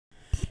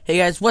Hey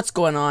guys, what's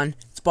going on?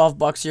 It's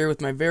Box here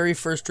with my very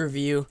first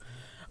review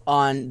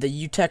on the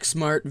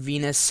Utechsmart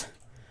Venus.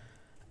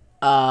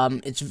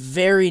 It's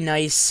very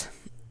nice,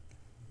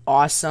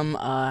 awesome,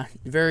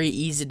 very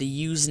easy to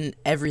use, and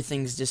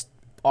everything's just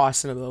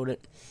awesome about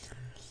it.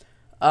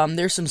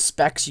 There's some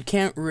specs. You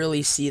can't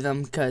really see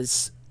them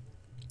because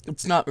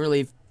it's not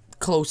really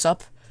close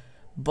up,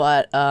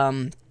 but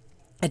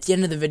at the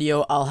end of the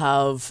video I'll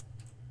have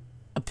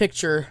a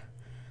picture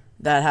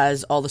that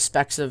has all the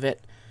specs of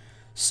it.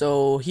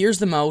 So here's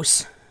the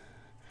mouse.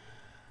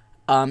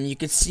 You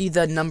can see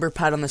the number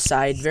pad on the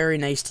side. Very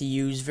nice to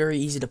use. Very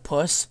easy to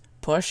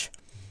push.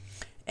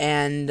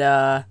 And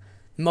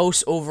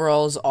mouse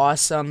overall is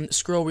awesome.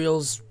 Scroll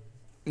wheel's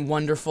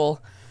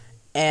wonderful,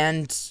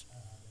 and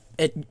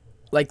it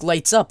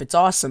lights up. It's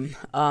awesome.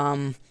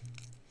 I'll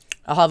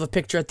have a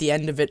picture at the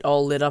end of it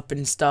all lit up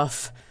and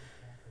stuff.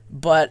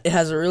 But it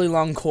has a really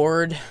long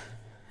cord.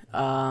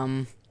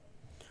 So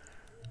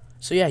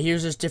yeah,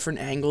 here's just different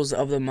angles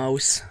of the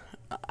mouse.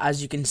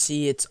 As you can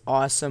see, it's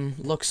awesome.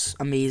 Looks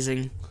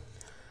amazing.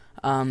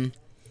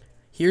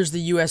 Here's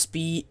the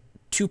USB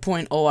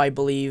 2.0, I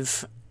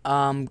believe.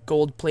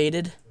 Gold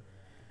plated.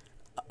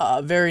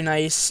 Very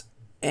nice.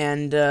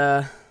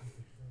 And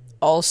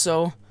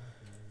also,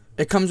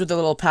 it comes with a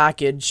little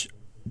package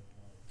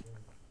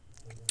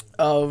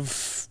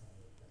of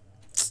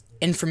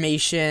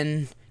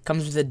information.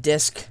 Comes with a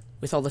disc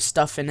with all the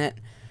stuff in it.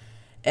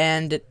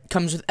 And it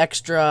comes with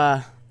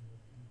extra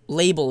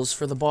labels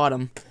for the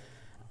bottom.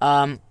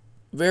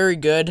 Very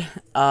good.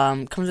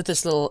 Comes with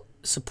this little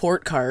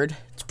support card.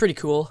 It's pretty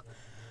cool.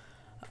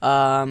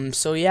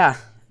 So yeah,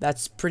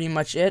 that's pretty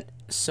much it.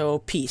 So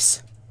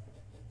peace.